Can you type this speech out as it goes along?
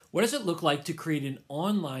What does it look like to create an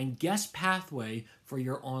online guest pathway for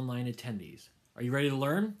your online attendees? Are you ready to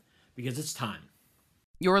learn? Because it's time.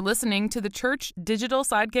 You're listening to the Church Digital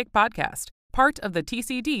Sidekick Podcast, part of the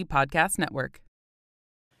TCD Podcast Network.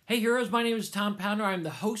 Hey heroes, my name is Tom Pounder. I'm the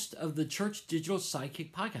host of the Church Digital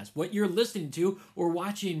Sidekick Podcast. What you're listening to or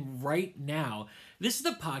watching right now, this is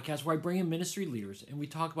the podcast where I bring in ministry leaders and we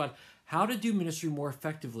talk about how to do ministry more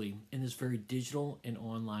effectively in this very digital and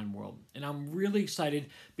online world. And I'm really excited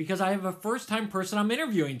because I have a first-time person I'm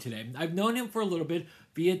interviewing today. I've known him for a little bit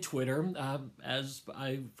via Twitter, as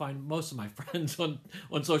I find most of my friends on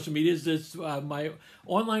social media. Is this my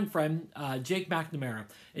online friend, Jake McNamara.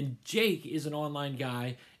 And Jake is an online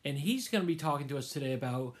guy, and he's going to be talking to us today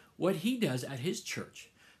about what he does at his church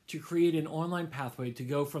to create an online pathway to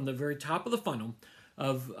go from the very top of the funnel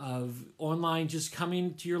of online just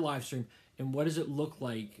coming to your live stream, and what does it look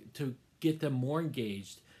like to get them more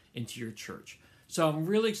engaged into your church. So I'm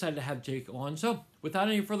really excited to have Jake on. So without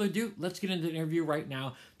any further ado, let's get into the interview right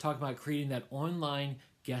now, talk about creating that online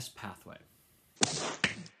guest pathway.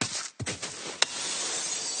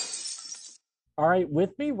 All right,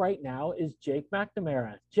 with me right now is Jake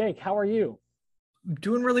McNamara. Jake, how are you?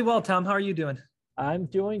 Doing really well, Tom. How are you doing? I'm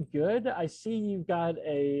doing good. I see you've got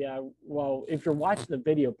well, if you're watching the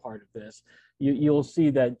video part of this, you'll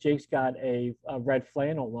see that Jake's got a red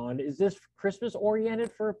flannel on. Is this Christmas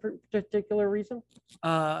oriented for a particular reason?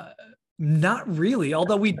 Not really.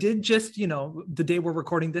 Although we did just, the day we're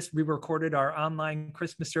recording this, we recorded our online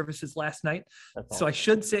Christmas services last night. That's awesome. So I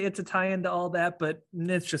should say it's a tie-in to all that, but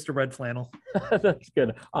it's just a red flannel. That's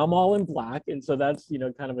good. I'm all in black, and so that's,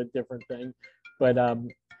 kind of a different thing. But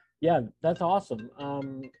yeah, that's awesome.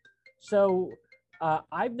 So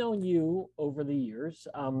I've known you over the years,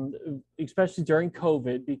 especially during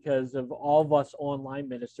COVID, because of all of us online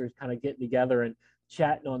ministers kind of getting together and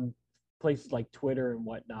chatting on places like Twitter and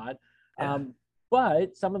whatnot. Yeah.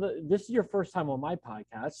 But this is your first time on my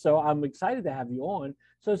podcast, so I'm excited to have you on.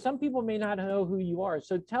 So some people may not know who you are.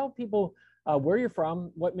 So tell people where you're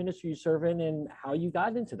from, what ministry you serve in, and how you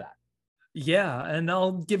got into that. Yeah, and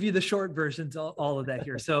I'll give you the short versions of all of that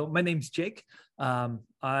here. So my name's Jake. I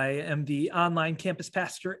am the online campus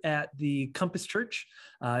pastor at the Compass Church.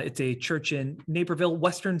 It's a church in Naperville,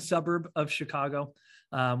 western suburb of Chicago.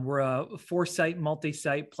 We're a 4-site,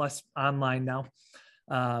 multi-site plus online now.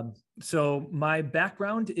 So my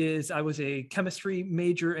background is I was a chemistry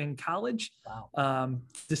major in college. Wow.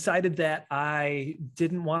 Decided that I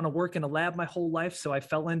didn't want to work in a lab my whole life. So I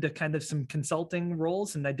fell into kind of some consulting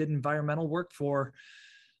roles, and I did environmental work for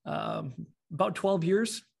about 12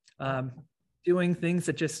 years, doing things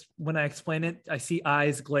that just, when I explain it, I see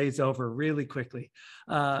eyes glaze over really quickly.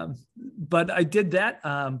 But I did that.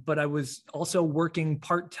 But I was also working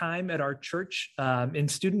part-time at our church in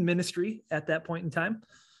student ministry at that point in time.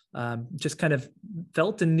 Just kind of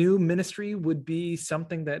felt a new ministry would be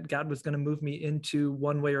something that God was going to move me into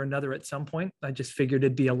one way or another at some point. I just figured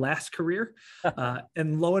it'd be a last career.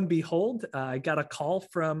 And lo and behold, I got a call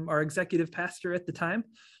from our executive pastor at the time,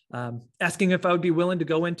 asking if I would be willing to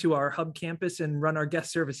go into our hub campus and run our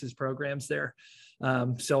guest services programs there.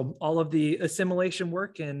 So all of the assimilation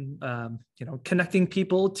work and, connecting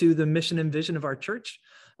people to the mission and vision of our church.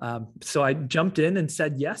 So I jumped in and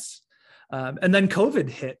said yes. And then COVID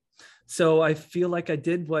hit. So I feel like I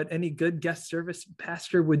did what any good guest service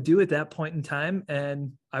pastor would do at that point in time.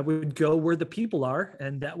 And I would go where the people are.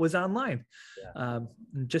 And that was online. Yeah.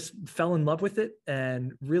 Just fell in love with it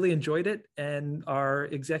and really enjoyed it. And our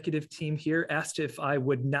executive team here asked if I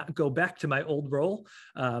would not go back to my old role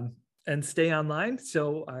and stay online.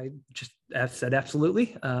 So I just said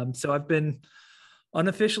absolutely. So I've been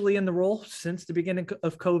unofficially in the role since the beginning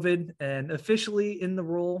of COVID, and officially in the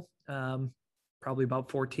role probably about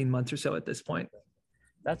 14 months or so at this point.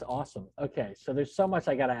 That's awesome. Okay, so there's so much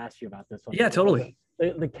I got to ask you about this one. Yeah, totally.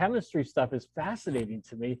 The chemistry stuff is fascinating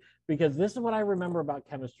to me, because this is what I remember about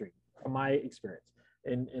chemistry from my experience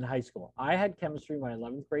in high school. I had chemistry my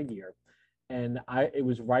 11th grade year, and it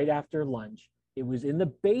was right after lunch. It was in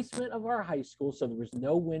the basement of our high school, so there was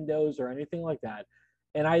no windows or anything like that.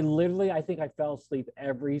 And I think I fell asleep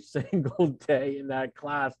every single day in that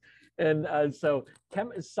class. And so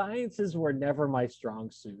sciences were never my strong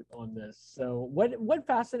suit on this. So what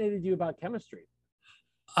fascinated you about chemistry?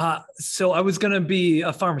 So I was going to be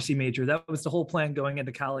a pharmacy major. That was the whole plan going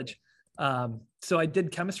into college. So I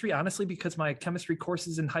did chemistry, honestly, because my chemistry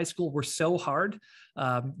courses in high school were so hard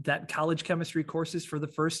that college chemistry courses for the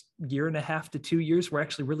first 1.5 to 2 years were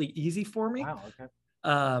actually really easy for me. Wow,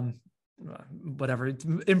 okay. Whatever,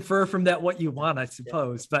 infer from that what you want, I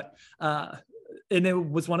suppose. Yeah. But and it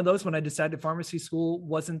was one of those when I decided pharmacy school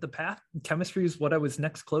wasn't the path. Chemistry is what I was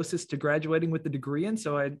next closest to graduating with the degree in,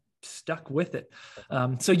 so I stuck with it.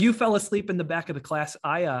 So you fell asleep in the back of the class.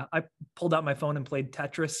 I pulled out my phone and played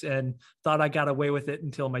Tetris and thought I got away with it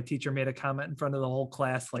until my teacher made a comment in front of the whole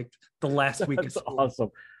class, like the last week of school.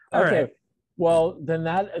 Awesome. All Okay. right. Well, then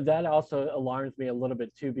that also alarms me a little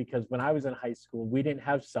bit too, because when I was in high school, we didn't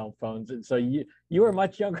have cell phones, and so you were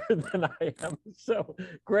much younger than I am. So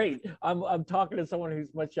great. I'm talking to someone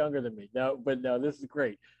who's much younger than me. No, this is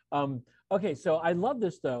great. Okay, so I love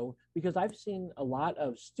this though, because I've seen a lot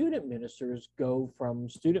of student ministers go from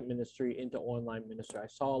student ministry into online ministry. I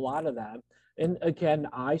saw a lot of that, and again,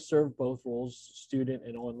 I serve both roles, student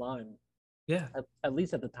and online. Yeah. At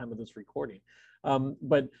least at the time of this recording,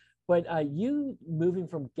 but you moving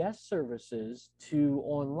from guest services to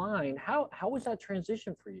online, how was that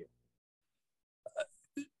transition for you?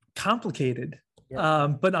 Complicated, Yeah.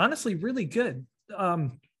 but honestly, really good.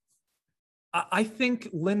 I think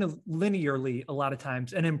linearly a lot of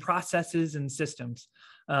times, and in processes and systems.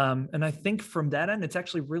 And I think from that end, it's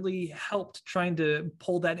actually really helped trying to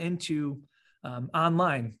pull that into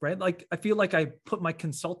online, right? Like, I feel like I put my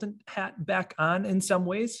consultant hat back on in some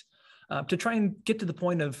ways to try and get to the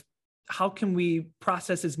point of how can we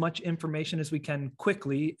process as much information as we can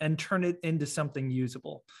quickly and turn it into something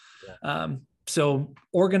usable. Yeah. So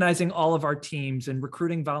organizing all of our teams and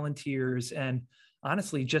recruiting volunteers, and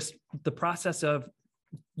honestly, just the process of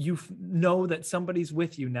you know that somebody's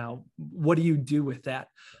with you now. What do you do with that?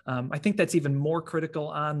 I think that's even more critical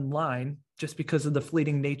online, just because of the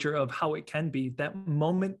fleeting nature of how it can be. That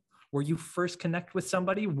moment where you first connect with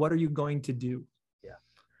somebody, what are you going to do? Yeah,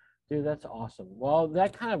 dude, that's awesome. Well,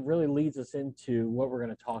 that kind of really leads us into what we're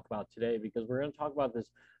going to talk about today, because we're going to talk about this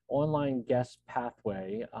online guest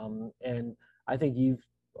pathway. And I think you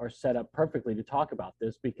are set up perfectly to talk about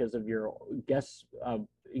this because of your guest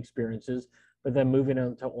experiences, but then moving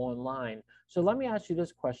into online. So let me ask you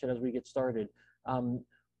this question as we get started.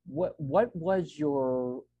 What was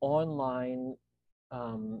your online,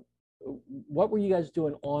 what were you guys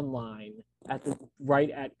doing online right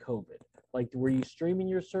at COVID? Like, were you streaming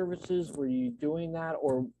your services? Were you doing that,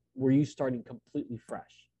 or were you starting completely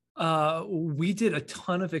fresh? We did a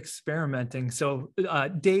ton of experimenting. So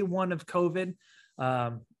day one of COVID,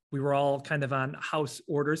 we were all kind of on house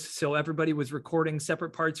orders. So everybody was recording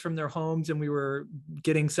separate parts from their homes, and we were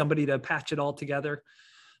getting somebody to patch it all together.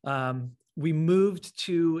 We moved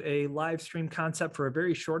to a live stream concept for a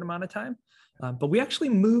very short amount of time, but we actually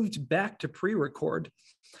moved back to pre-record.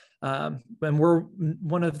 And we're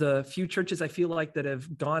one of the few churches I feel like that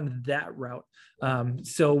have gone that route.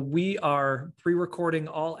 So we are pre-recording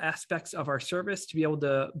all aspects of our service to be able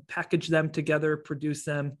to package them together, produce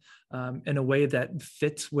them in a way that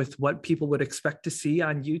fits with what people would expect to see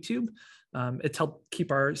on YouTube. It's helped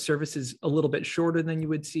keep our services a little bit shorter than you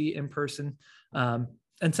would see in person.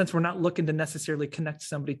 And since we're not looking to necessarily connect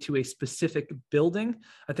somebody to a specific building,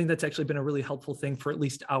 I think that's actually been a really helpful thing for at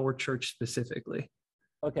least our church specifically.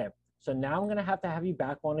 Okay, so now I'm going to have you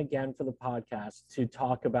back on again for the podcast to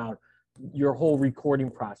talk about your whole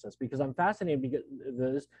recording process, because I'm fascinated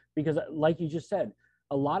because like you just said,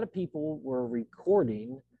 a lot of people were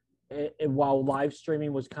recording while live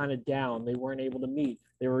streaming was kind of down. They weren't able to meet.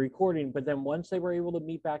 They were recording, but then once they were able to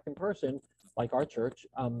meet back in person, like our church,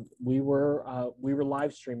 we were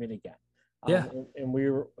live streaming again. Yeah. And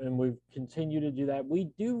we've continued to do that. We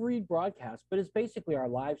do read broadcasts, but it's basically our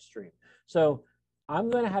live stream. So I'm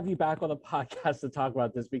going to have you back on the podcast to talk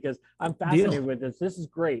about this, because I'm fascinated with this. This is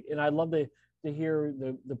great. And I'd love to hear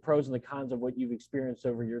the pros and the cons of what you've experienced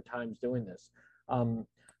over your times doing this.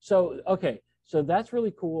 Okay. So that's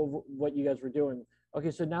really cool what you guys were doing.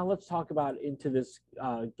 Okay. So now let's talk about into this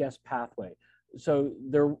guest pathway. So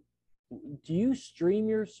do you stream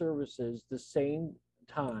your services the same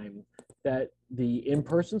time that the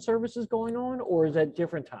in-person service is going on, or is that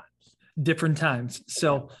different times? Different times.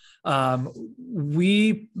 So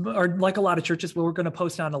we are like a lot of churches, but we're going to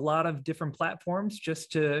post on a lot of different platforms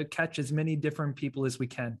just to catch as many different people as we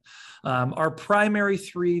can. Our primary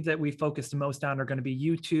three that we focus the most on are going to be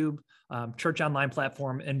YouTube, Church Online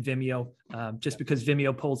Platform, and Vimeo, just because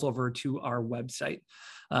Vimeo pulls over to our website.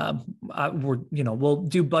 We'll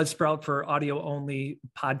do Buzzsprout for audio only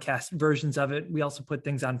podcast versions of it. We also put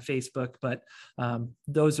things on Facebook, but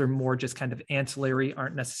those are more just kind of ancillary,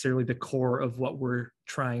 aren't necessarily the core of what we're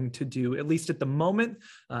trying to do, at least at the moment.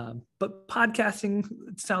 But podcasting,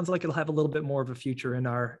 it sounds like it'll have a little bit more of a future in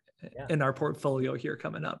our portfolio here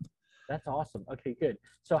coming up. That's awesome. Okay, good.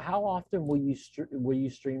 So how often will you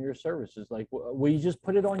stream your services? Like, will you just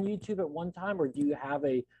put it on YouTube at one time, or do you have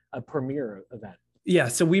a premiere event? Yeah,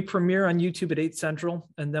 so we premiere on YouTube at 8 Central,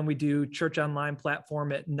 and then we do Church Online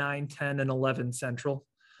platform at 9, 10, and 11 Central.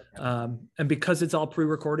 And because it's all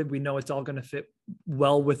pre-recorded, we know it's all going to fit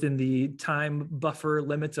well within the time buffer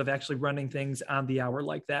limits of actually running things on the hour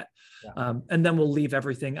like that. And then we'll leave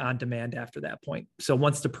everything on demand after that point. So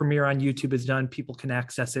once the premiere on YouTube is done, people can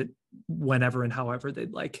access it whenever and however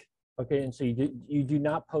they'd like. Okay, and so you do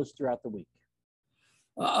not post throughout the week?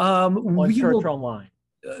 On Church Online?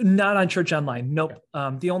 Not on Church Online, nope.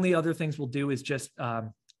 Okay. The only other things we'll do is just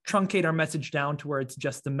truncate our message down to where it's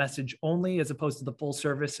just the message only as opposed to the full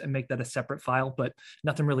service and make that a separate file, but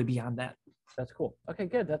nothing really beyond that. That's cool. Okay,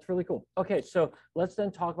 good. That's really cool. Okay, so let's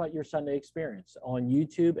then talk about your Sunday experience on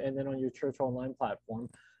YouTube and then on your Church Online platform.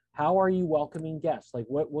 How are you welcoming guests? Like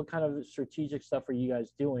what kind of strategic stuff are you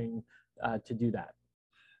guys doing to do that?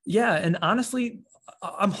 Yeah, and honestly,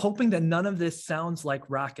 I'm hoping that none of this sounds like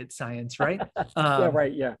rocket science, right? Yeah,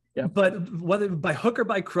 right. Yeah. But whether by hook or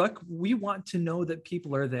by crook, we want to know that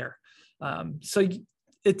people are there. So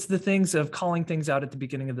it's the things of calling things out at the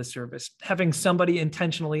beginning of the service, having somebody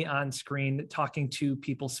intentionally on screen, talking to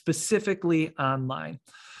people specifically online.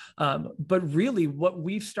 But really what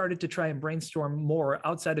we've started to try and brainstorm more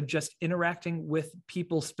outside of just interacting with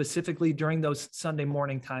people specifically during those Sunday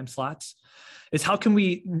morning time slots is how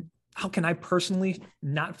can I personally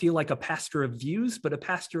not feel like a pastor of views, but a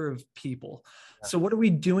pastor of people? So what are we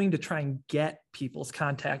doing to try and get people's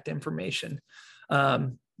contact information?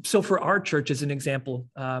 So for our church, as an example,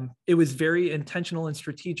 it was very intentional and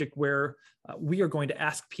strategic where we are going to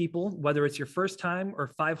ask people, whether it's your first time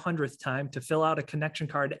or 500th time, to fill out a connection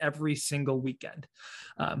card every single weekend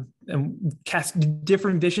and cast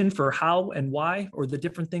different vision for how and why, or the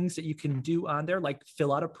different things that you can do on there, like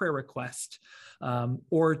fill out a prayer request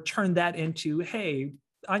or turn that into, hey,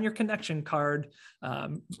 on your connection card,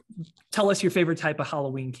 tell us your favorite type of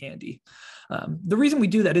Halloween candy. The reason we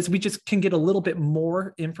do that is we just can get a little bit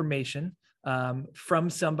more information from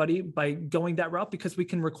somebody by going that route, because we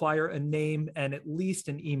can require a name and at least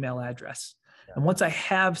an email address. And once I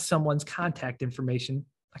have someone's contact information,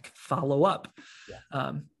 I can follow up.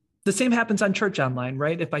 The same happens on Church Online,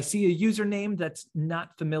 right? If I see a username that's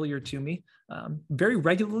not familiar to me, very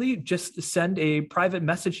regularly, just send a private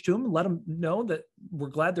message to them and let them know that we're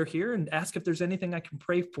glad they're here and ask if there's anything I can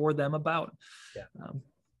pray for them about.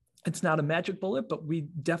 It's not a magic bullet, but we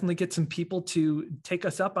definitely get some people to take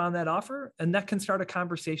us up on that offer, and that can start a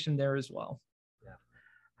conversation there as well.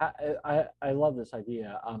 I love this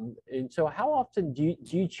idea. And so how often do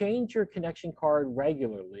you change your connection card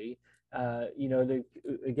regularly?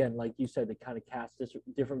 Again, like you said, to kind of cast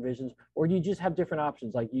different visions, or do you just have different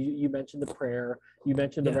options? Like you mentioned the prayer, you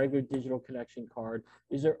mentioned the regular digital connection card.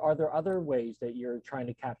 Are there other ways that you're trying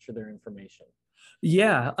to capture their information?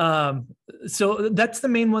 Yeah. So that's the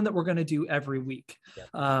main one that we're going to do every week.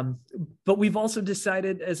 But we've also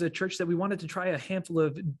decided as a church that we wanted to try a handful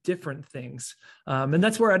of different things. And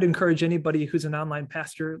that's where I'd encourage anybody who's an online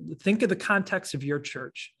pastor, think of the context of your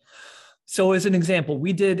church. So as an example,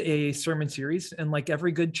 we did a sermon series, and like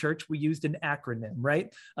every good church, we used an acronym,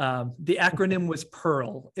 right? The acronym was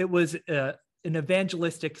PEARL. It was an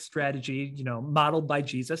evangelistic strategy, modeled by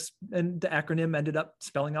Jesus, and the acronym ended up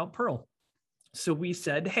spelling out Pearl. So we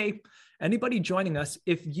said, hey, anybody joining us,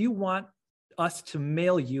 if you want us to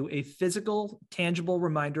mail you a physical, tangible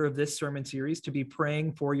reminder of this sermon series to be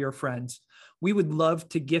praying for your friends, we would love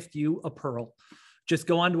to gift you a Pearl. Just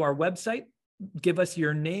go onto our website, give us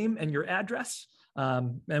your name and your address,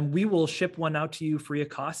 and we will ship one out to you free of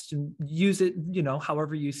cost, and use it,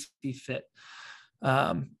 however you see fit.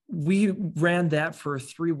 We ran that for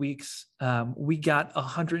 3 weeks. We got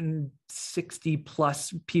 160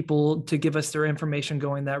 plus people to give us their information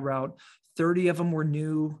going that route. 30 of them were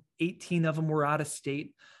new, 18 of them were out of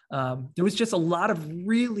state. There was just a lot of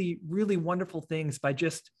really, really wonderful things by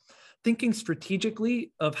just thinking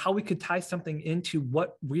strategically of how we could tie something into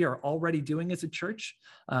what we are already doing as a church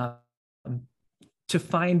to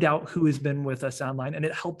find out who has been with us online. And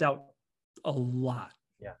it helped out a lot.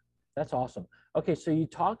 Yeah, that's awesome. Okay, so you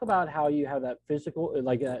talk about how you have that physical,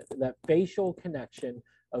 like that facial connection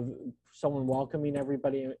of someone welcoming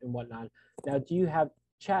everybody and whatnot. Now, do you have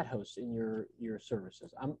chat hosts in your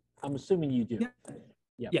services? I'm assuming you do.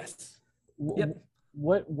 Yeah. Yes.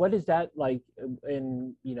 What is that like?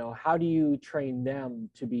 And how do you train them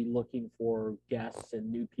to be looking for guests and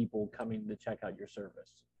new people coming to check out your service?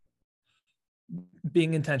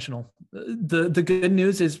 Being intentional. The good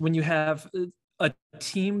news is when you have a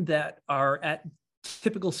team that are at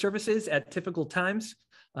typical services at typical times,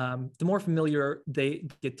 the more familiar they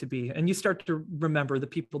get to be. And you start to remember the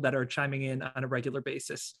people that are chiming in on a regular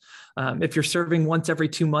basis. If you're serving once every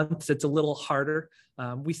 2 months, it's a little harder.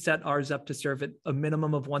 We set ours up to serve at a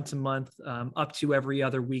minimum of once a month, up to every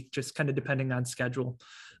other week, just kind of depending on schedule.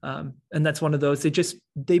 And that's one of those,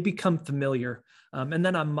 they become familiar. And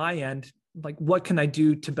then on my end, like, what can I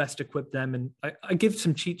do to best equip them? And I give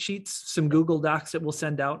some cheat sheets, some Google Docs that we'll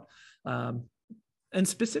send out. And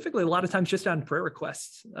specifically, a lot of times just on prayer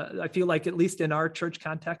requests. I feel like, at least in our church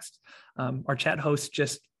context, our chat hosts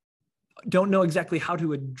just don't know exactly how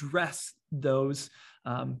to address those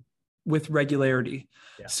with regularity.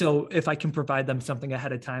 Yeah. So if I can provide them something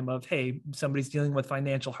ahead of time of, hey, somebody's dealing with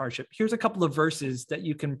financial hardship, here's a couple of verses that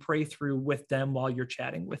you can pray through with them while you're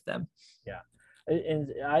chatting with them. Yeah.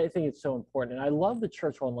 And I think it's so important. And I love the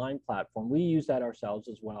Church Online platform. We use that ourselves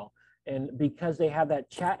as well. And because they have that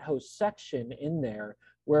chat host section in there,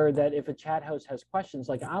 where that if a chat host has questions,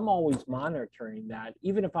 like, I'm always monitoring that.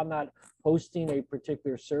 Even if I'm not hosting a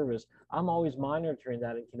particular service, I'm always monitoring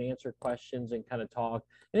that and can answer questions and kind of talk.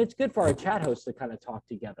 And it's good for our chat hosts to kind of talk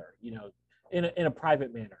together, in a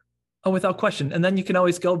private manner. Oh, without question. And then you can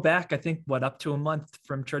always go back, I think, up to a month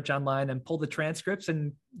from Church Online and pull the transcripts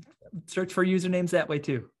and search for usernames that way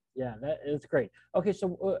too. Yeah, that is great. Okay,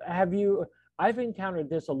 so I've encountered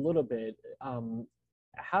this a little bit.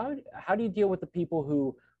 How do you deal with the people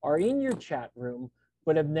who are in your chat room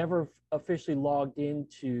but have never officially logged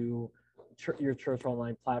into your Church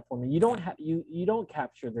Online platform, and you don't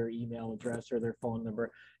capture their email address or their phone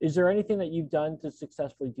number? Is there anything that you've done to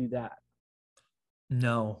successfully do that?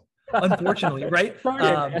 No. Unfortunately, right?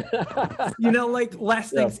 Like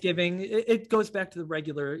last Thanksgiving, it goes back to the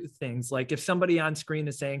regular things. Like, if somebody on screen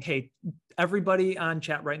is saying, hey, everybody on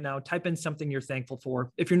chat right now, type in something you're thankful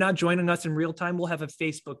for. If you're not joining us in real time, we'll have a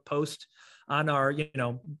Facebook post on our,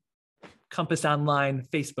 Compass Online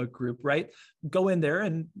Facebook group, right? Go in there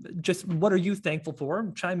and just, what are you thankful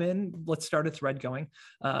for? Chime in. Let's start a thread going.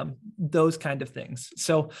 Those kind of things.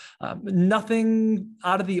 So nothing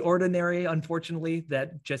out of the ordinary, unfortunately,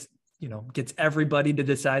 that just, gets everybody to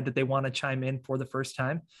decide that they want to chime in for the first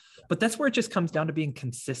time. But that's where it just comes down to being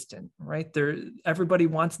consistent, right? Everybody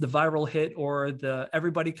wants the viral hit or the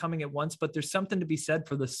everybody coming at once, but there's something to be said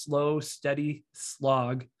for the slow, steady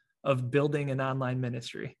slog of building an online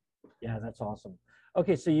ministry. Yeah, that's awesome.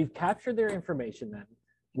 Okay, so you've captured their information then.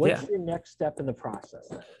 What's your next step in the process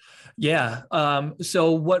then? Yeah.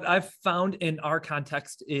 So what I've found in our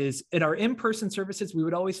context is, in our in-person services, we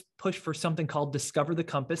would always push for something called Discover the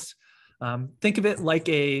Compass. Think of it like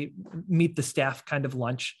a meet the staff kind of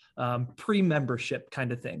lunch, pre-membership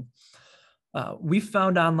kind of thing. We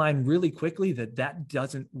found online really quickly that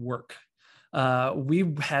doesn't work.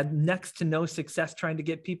 We had next to no success trying to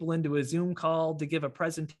get people into a Zoom call to give a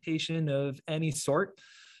presentation of any sort.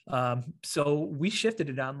 So we shifted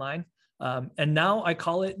it online. And now I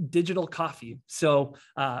call it digital coffee. So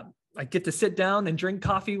I get to sit down and drink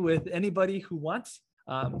coffee with anybody who wants.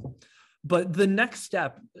 But the next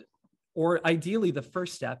step, or ideally the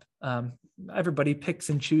first step, everybody picks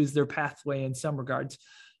and chooses their pathway in some regards,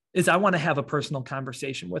 is I want to have a personal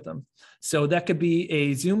conversation with them. So that could be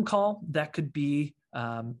a Zoom call. That could be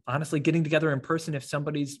honestly getting together in person if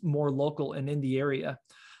somebody's more local and in the area.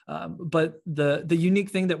 But the unique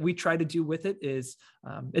thing that we try to do with it is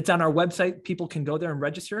it's on our website. People can go there and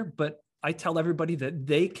register, but I tell everybody that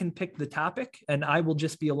they can pick the topic and I will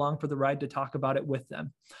just be along for the ride to talk about it with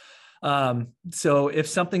them. So if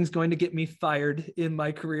something's going to get me fired in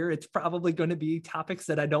my career, it's probably going to be topics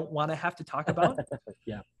that I don't want to have to talk about.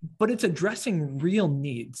 Yeah. But it's addressing real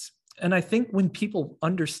needs. And I think when people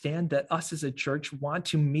understand that us as a church want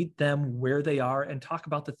to meet them where they are and talk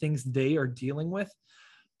about the things they are dealing with,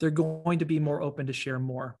 they're going to be more open to share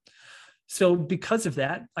more. So because of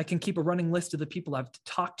that, I can keep a running list of the people I've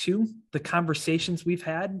talked to, the conversations we've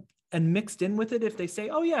had, and mixed in with it, if they say,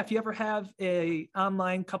 oh yeah, if you ever have a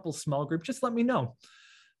online couple small group, just let me know.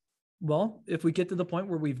 Well, if we get to the point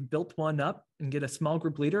where we've built one up and get a small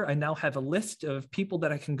group leader, I now have a list of people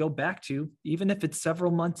that I can go back to, even if it's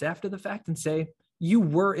several months after the fact, and say, you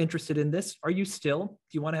were interested in this. Are you still?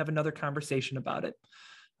 Do you want to have another conversation about it?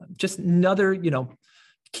 Just another,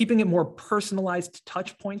 keeping it more personalized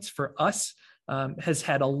touch points for us has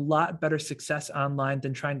had a lot better success online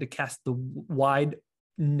than trying to cast the wide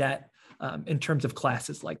net in terms of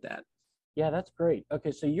classes like that. Yeah, that's great.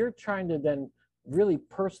 Okay, so you're trying to then really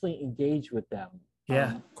personally engage with them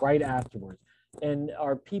right afterwards. And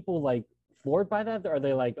are people like floored by that? Are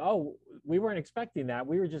they like, oh, we weren't expecting that.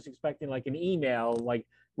 We were just expecting like an email like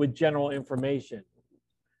with general information.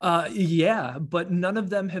 Yeah, but none of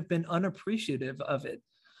them have been unappreciative of it.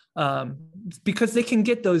 because they can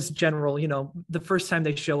get those general, the first time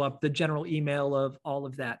they show up, the general email of all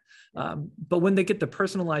of that. But when they get the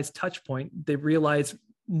personalized touch point, they realize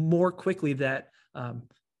more quickly that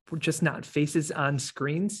we're just not faces on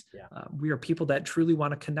screens. We are people that truly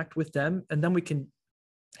want to connect with them, and then we can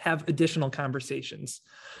have additional conversations.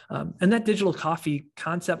 And that digital coffee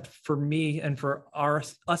concept for me and for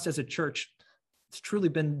us as a church, it's truly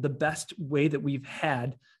been the best way that we've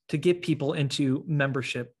had to get people into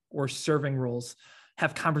membership or serving roles,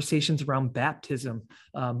 have conversations around baptism.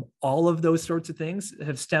 All of those sorts of things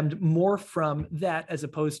have stemmed more from that as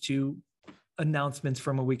opposed to announcements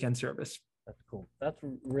from a weekend service. That's cool. That's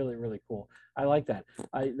really, really cool. I like that.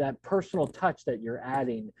 That personal touch that you're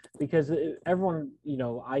adding, because everyone,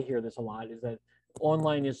 I hear this a lot, is that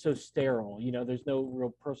online is so sterile, there's no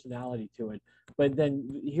real personality to it. But then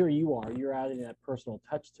here you are, you're adding that personal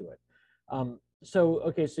touch to it.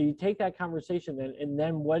 So you take that conversation then, and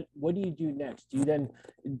then what do you do next? Do you then,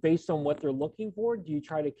 based on what they're looking for, do you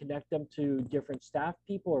try to connect them to different staff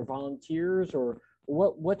people or volunteers, or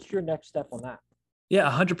what's your next step on that? Yeah,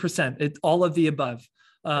 100%. It's all of the above.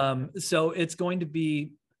 So it's going to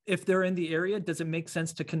be, if they're in the area, does it make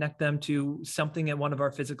sense to connect them to something at one of our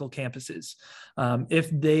physical campuses? If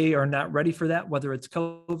they are not ready for that, whether it's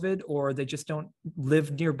COVID or they just don't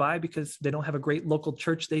live nearby because they don't have a great local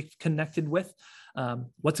church they've connected with,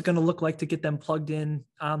 what's it going to look like to get them plugged in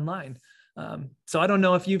online? So I don't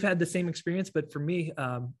know if you've had the same experience, but for me,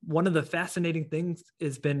 one of the fascinating things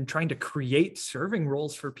has been trying to create serving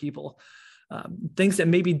roles for people. Things that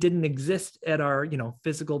maybe didn't exist at our,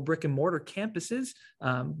 physical brick and mortar campuses,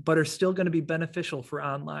 but are still going to be beneficial for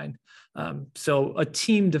online. So a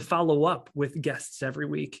team to follow up with guests every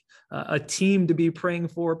week, a team to be praying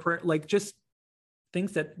for, like just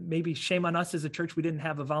things that maybe shame on us as a church we didn't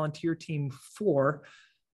have a volunteer team for.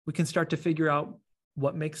 We can start to figure out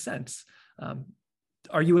what makes sense.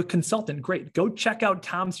 Are you a consultant? Great. Go check out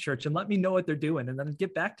Tom's church and let me know what they're doing, and then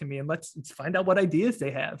get back to me and let's find out what ideas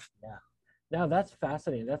they have. Yeah. No, that's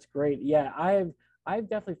fascinating. That's great. Yeah, I've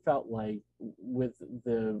definitely felt like with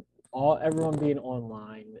everyone being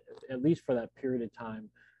online, at least for that period of time,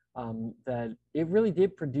 that it really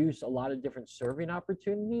did produce a lot of different serving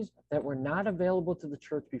opportunities that were not available to the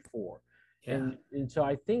church before. Yeah. And so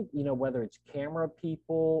I think, whether it's camera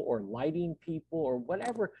people or lighting people or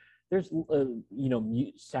whatever, there's,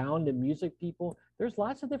 sound and music people, there's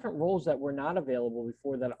lots of different roles that were not available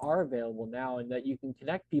before that are available now, and that you can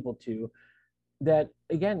connect people to. That,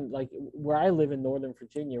 again, like where I live in Northern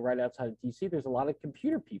Virginia, right outside of DC, there's a lot of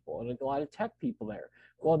computer people and a lot of tech people there.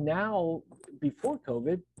 Well, now, before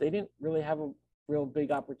COVID, they didn't really have a real big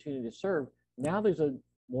opportunity to serve. Now there's a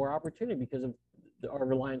more opportunity because of our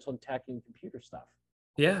reliance on tech and computer stuff.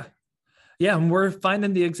 Yeah. Yeah, and we're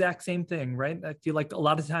finding the exact same thing, right? I feel like a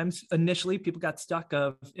lot of times initially people got stuck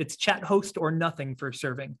of it's chat host or nothing for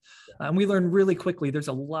serving. And we learned really quickly there's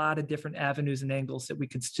a lot of different avenues and angles that we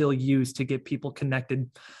could still use to get people connected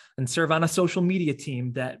and serve on a social media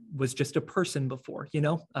team that was just a person before,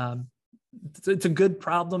 It's a good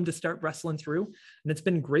problem to start wrestling through. And it's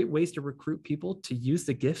been great ways to recruit people to use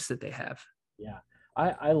the gifts that they have. Yeah,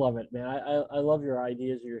 I love it, man. I love your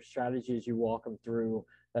ideas, your strategies, you walk them through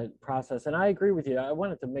that process. And I agree with you. I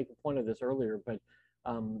wanted to make a point of this earlier, but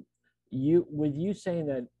you saying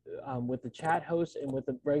that with the chat hosts and with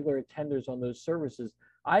the regular attenders on those services,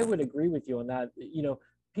 I would agree with you on that.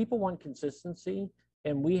 People want consistency,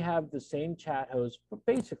 and we have the same chat hosts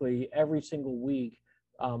basically every single week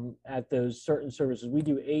at those certain services. We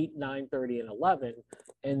do 8, 9:30, and 11.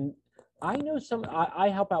 And I know I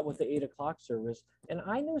help out with the 8 o'clock service, and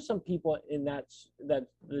I know some people in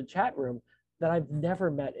the chat room that I've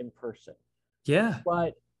never met in person. Yeah.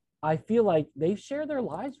 But I feel like they share their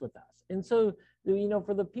lives with us. And so,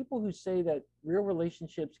 for the people who say that real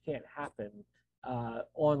relationships can't happen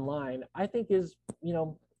online, I think is,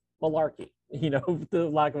 malarkey, the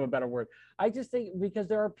lack of a better word. I just think because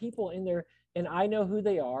there are people in there, and I know who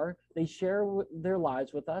they are. They share their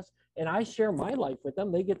lives with us, and I share my life with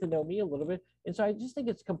them. They get to know me a little bit. And so I just think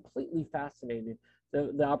it's completely fascinating,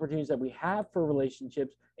 the opportunities that we have for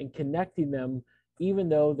relationships and connecting them, even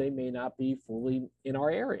though they may not be fully in our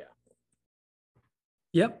area.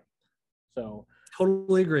 Yep. So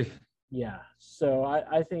totally agree. Yeah. So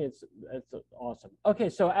I think it's awesome. Okay.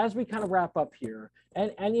 So as we kind of wrap up here,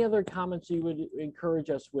 and any other comments you would encourage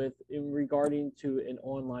us with in regarding to an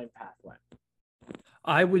online pathway?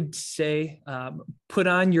 I would say put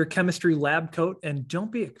on your chemistry lab coat and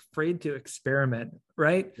don't be afraid to experiment,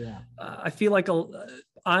 right? Yeah. I feel like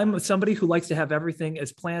I'm somebody who likes to have everything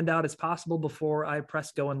as planned out as possible before I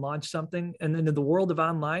press go and launch something. And then in the world of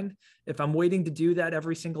online, if I'm waiting to do that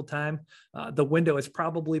every single time, the window is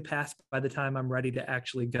probably passed by the time I'm ready to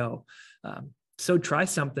actually go. So try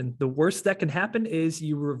something. The worst that can happen is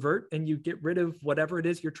you revert and you get rid of whatever it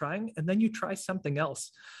is you're trying, and then you try something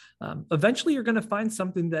else. Eventually, you're going to find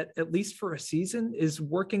something that, at least for a season, is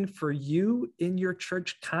working for you in your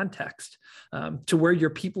church context, to where your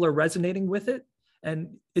people are resonating with it,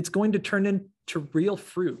 and it's going to turn into real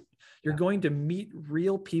fruit. You're going to meet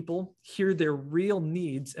real people, hear their real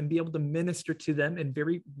needs, and be able to minister to them in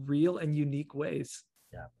very real and unique ways.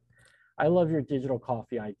 Yeah. I love your digital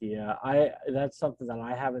coffee idea. That's something that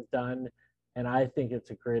I haven't done, and I think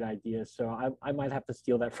it's a great idea. So I might have to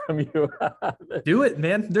steal that from you. Do it,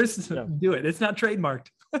 man. Do it. It's not trademarked.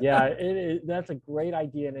 Yeah, that's a great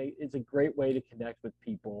idea, and it's a great way to connect with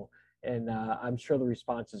people. And I'm sure the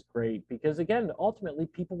response is great because, again, ultimately,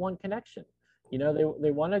 people want connection. You know,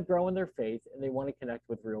 they want to grow in their faith, and they want to connect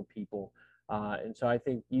with real people. And so I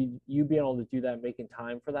think you being able to do that, making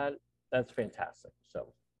time for that, that's fantastic.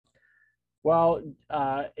 So. Well,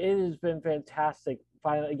 it has been fantastic.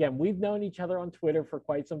 Finally, again, we've known each other on Twitter for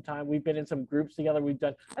quite some time. We've been in some groups together.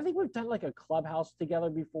 I think we've done like a Clubhouse together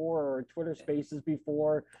before, or Twitter Spaces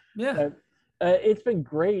before. Yeah. It's been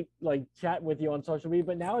great, like chatting with you on social media,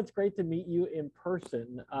 but now it's great to meet you in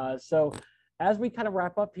person. So as we kind of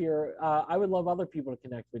wrap up here, I would love other people to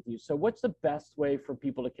connect with you. So what's the best way for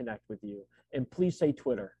people to connect with you? And please say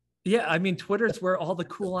Twitter. Yeah, I mean, Twitter is where all the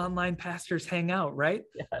cool online pastors hang out, right?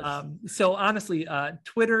 Yes. So honestly,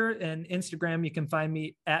 Twitter and Instagram, you can find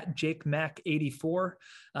me at JakeMac84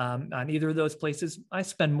 on either of those places. I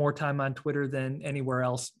spend more time on Twitter than anywhere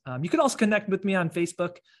else. You can also connect with me on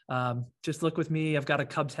Facebook. Just look with me. I've got a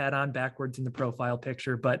Cubs hat on backwards in the profile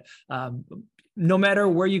picture, but no matter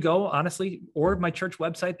where you go, honestly, or my church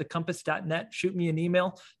website, thecompass.net, shoot me an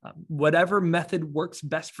email. Whatever method works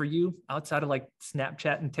best for you outside of like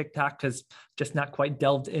Snapchat and TikTok, because just not quite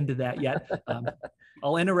delved into that yet.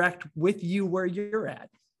 I'll interact with you where you're at.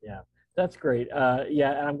 Yeah, that's great.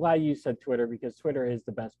 Yeah, and I'm glad you said Twitter because Twitter is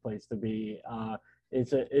the best place to be.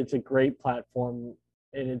 It's a great platform,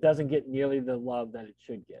 and it doesn't get nearly the love that it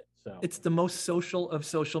should get. So it's the most social of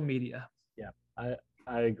social media. Yeah,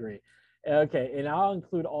 I agree. Okay, and I'll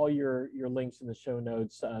include all your links in the show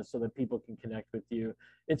notes so that people can connect with you.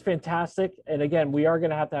 It's fantastic. And again, we are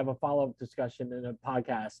going to have a follow-up discussion in a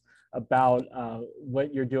podcast about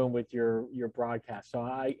what you're doing with your broadcast. So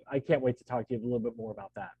I can't wait to talk to you a little bit more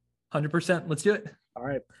about that. 100%. Let's do it. All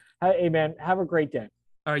right. Hey, man, have a great day.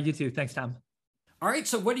 All right, you too. Thanks, Tom. All right,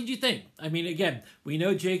 so what did you think? I mean, again, we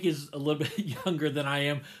know Jake is a little bit younger than I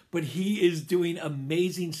am, but he is doing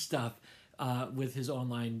amazing stuff with his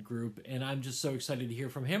online group, and I'm just so excited to hear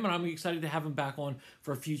from him, and I'm excited to have him back on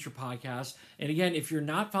for a future podcast. And again, if you're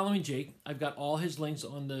not following Jake, I've got all his links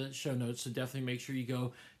on the show notes, so definitely make sure you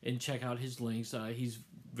go and check out his links. He's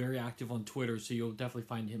very active on Twitter, so you'll definitely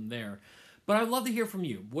find him there. But I'd love to hear from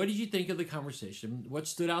you. What did you think of the conversation? What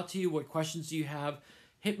stood out to you? What questions do you have?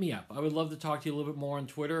 Hit me up. I would love to talk to you a little bit more on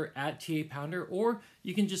Twitter at @TAPounder, or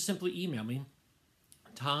you can just simply email me,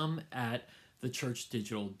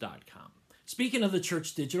 tom@thechurchdigital.com. Speaking of the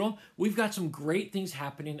Church Digital, we've got some great things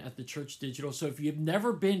happening at the Church Digital. So if you've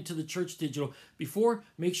never been to the Church Digital before,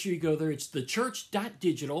 make sure you go there. It's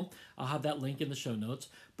thechurch.digital. I'll have that link in the show notes.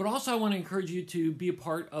 But also I want to encourage you to be a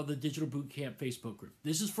part of the Digital Bootcamp Facebook group.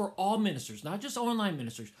 This is for all ministers, not just online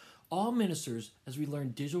ministers, all ministers, as we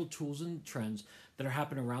learn digital tools and trends that are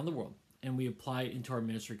happening around the world, and we apply it into our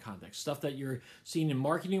ministry context. Stuff that you're seeing in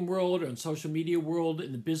marketing world or in social media world,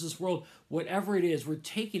 in the business world, whatever it is, we're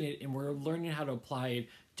taking it and we're learning how to apply it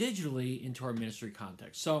digitally into our ministry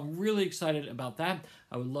context. So I'm really excited about that.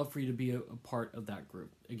 I would love for you to be a part of that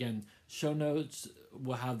group. Again, show notes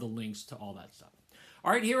will have the links to all that stuff.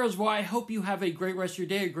 All right, heroes, well, I hope you have a great rest of your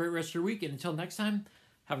day, a great rest of your week, and until next time,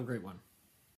 have a great one.